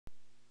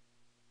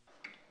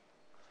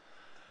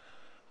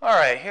All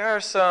right, here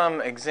are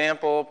some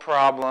example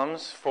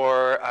problems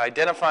for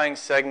identifying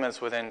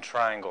segments within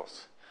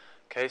triangles.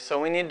 Okay,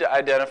 so we need to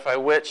identify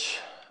which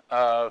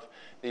of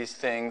these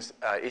things,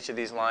 each of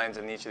these lines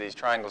and each of these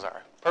triangles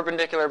are.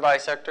 Perpendicular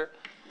bisector,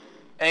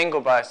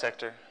 angle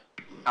bisector,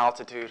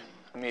 altitude,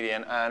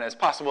 median, and it's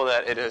possible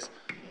that it is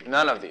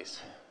none of these,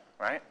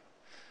 right?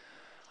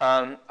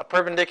 A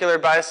perpendicular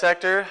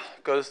bisector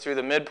goes through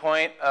the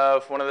midpoint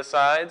of one of the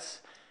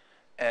sides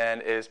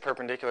and is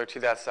perpendicular to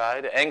that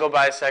side. Angle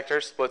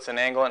bisector splits an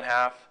angle in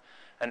half.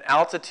 An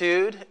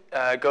altitude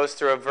goes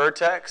through a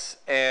vertex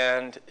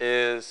and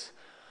is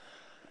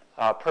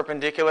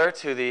perpendicular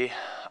to the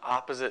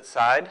opposite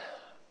side.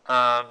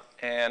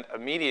 And a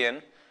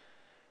median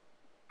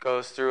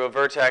goes through a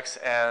vertex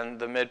and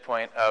the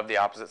midpoint of the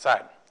opposite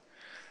side.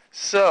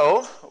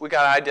 So we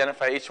got to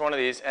identify each one of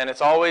these, and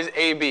it's always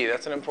AB.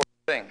 That's an important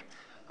thing,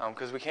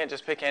 because we can't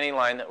just pick any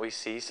line that we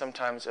see.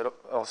 Sometimes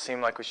it'll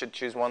seem like we should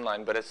choose one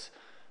line, but it's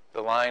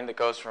the line that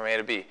goes from A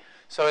to B.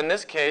 So in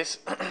this case,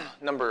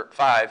 number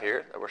 5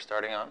 here that we're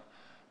starting on,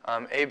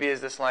 AB is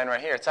this line right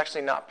here. It's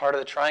actually not part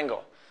of the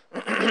triangle.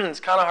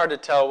 It's kind of hard to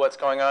tell what's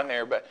going on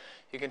here, but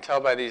you can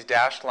tell by these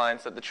dashed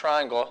lines that the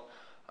triangle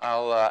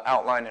I'll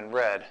outline in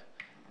red.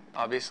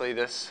 Obviously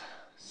this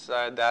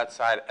side, that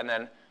side, and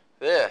then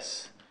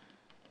this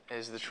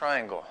is the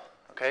triangle.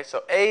 Okay,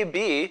 so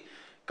AB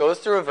goes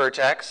through a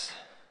vertex,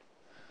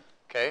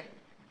 okay,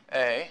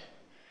 A,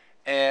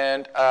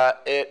 and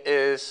it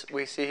is,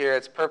 we see here,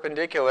 it's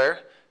perpendicular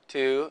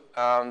to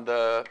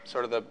the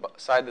sort of the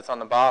side that's on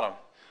the bottom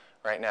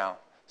right now.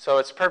 So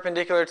it's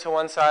perpendicular to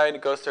one side,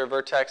 it goes through a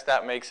vertex,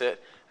 that makes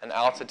it an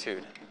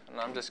altitude. And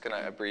I'm just going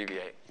to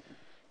abbreviate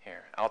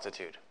here,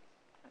 altitude.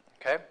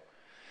 Okay?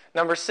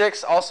 Number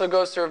 6 also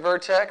goes through a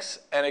vertex,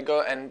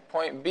 and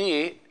point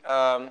B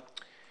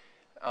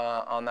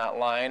on that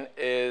line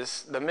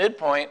is the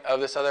midpoint of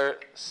this other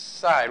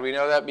side. We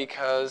know that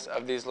because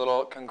of these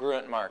little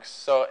congruent marks.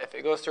 So if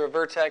it goes through a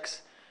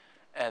vertex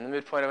and the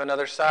midpoint of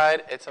another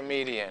side, it's a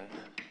median.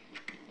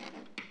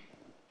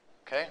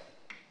 Okay?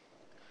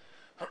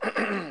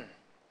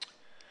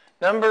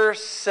 Number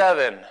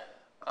 7,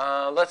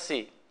 let's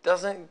see,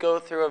 doesn't go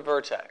through a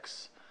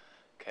vertex.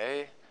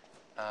 Okay?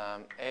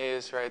 A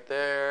is right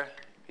there,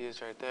 B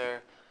is right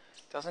there.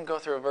 Doesn't go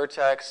through a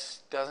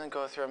vertex, doesn't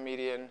go through a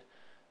median,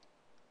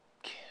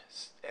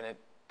 and it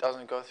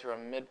doesn't go through a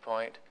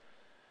midpoint.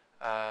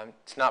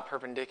 It's not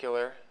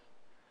perpendicular,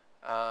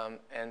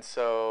 and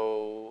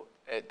so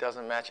it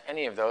doesn't match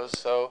any of those,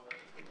 so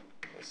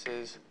this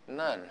is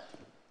none.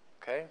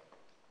 Okay?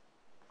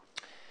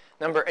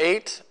 Number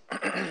 8,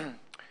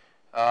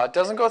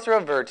 doesn't go through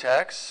a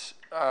vertex,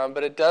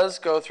 but it does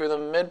go through the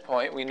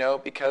midpoint, we know,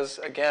 because,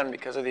 again,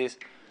 because of these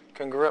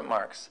congruent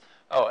marks.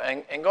 Oh,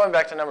 and going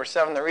back to number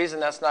 7, the reason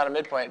that's not a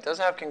midpoint, it does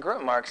have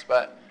congruent marks,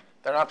 but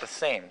they're not the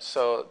same.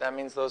 So that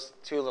means those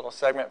two little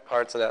segment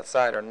parts of that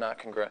side are not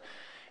congruent.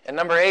 And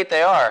number 8,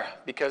 they are,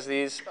 because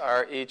these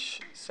are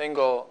each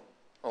single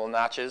little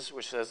notches,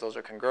 which says those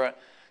are congruent.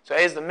 So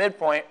A is the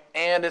midpoint,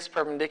 and it's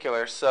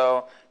perpendicular,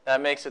 so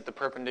that makes it the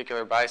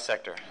perpendicular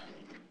bisector.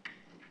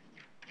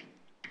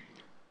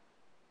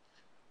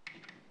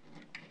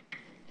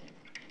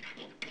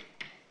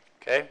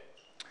 Okay.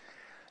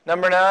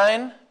 Number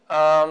 9,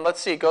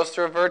 let's see, it goes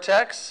through a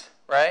vertex,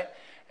 right?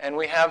 And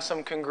we have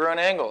some congruent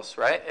angles,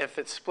 right? If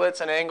it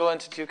splits an angle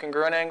into two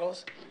congruent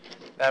angles,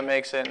 that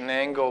makes it an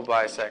angle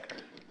bisector.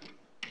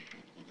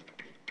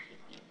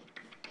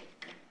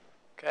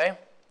 Okay?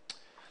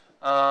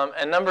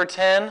 And number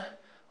 10,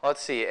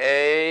 let's see,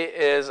 A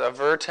is a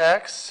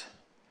vertex.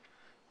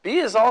 B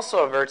is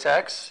also a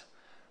vertex.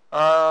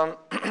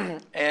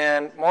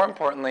 And more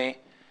importantly,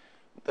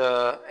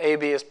 the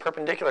AB is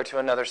perpendicular to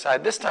another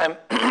side. This time,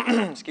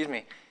 excuse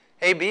me,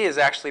 AB is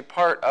actually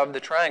part of the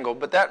triangle,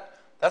 but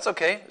that's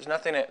okay.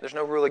 There's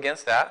no rule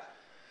against that.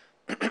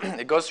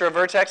 It goes through a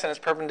vertex and it's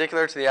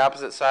perpendicular to the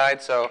opposite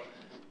side, so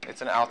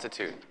it's an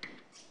altitude.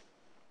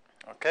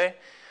 Okay?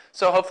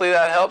 So hopefully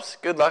that helps.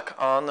 Good luck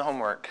on the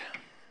homework.